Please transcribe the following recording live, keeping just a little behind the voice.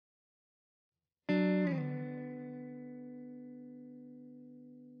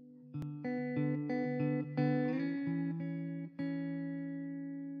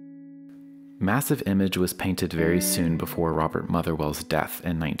Massive Image was painted very soon before Robert Motherwell's death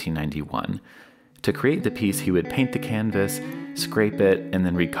in 1991. To create the piece, he would paint the canvas, scrape it, and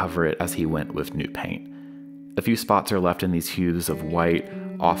then recover it as he went with new paint. A few spots are left in these hues of white,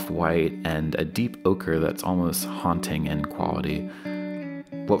 off-white, and a deep ochre that's almost haunting in quality.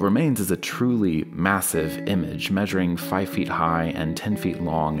 What remains is a truly massive image measuring 5 feet high and 10 feet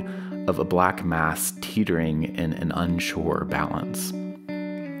long of a black mass teetering in an unsure balance.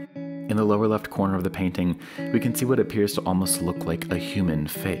 In the lower left corner of the painting, we can see what appears to almost look like a human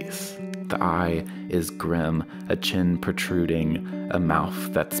face. The eye is grim, a chin protruding, a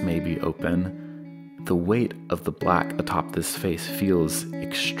mouth that's maybe open. The weight of the black atop this face feels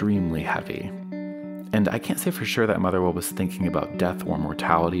extremely heavy. And I can't say for sure that Motherwell was thinking about death or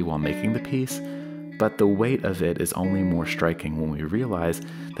mortality while making the piece, but the weight of it is only more striking when we realize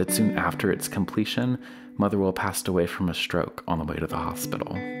that soon after its completion, Motherwell passed away from a stroke on the way to the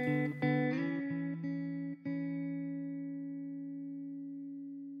hospital.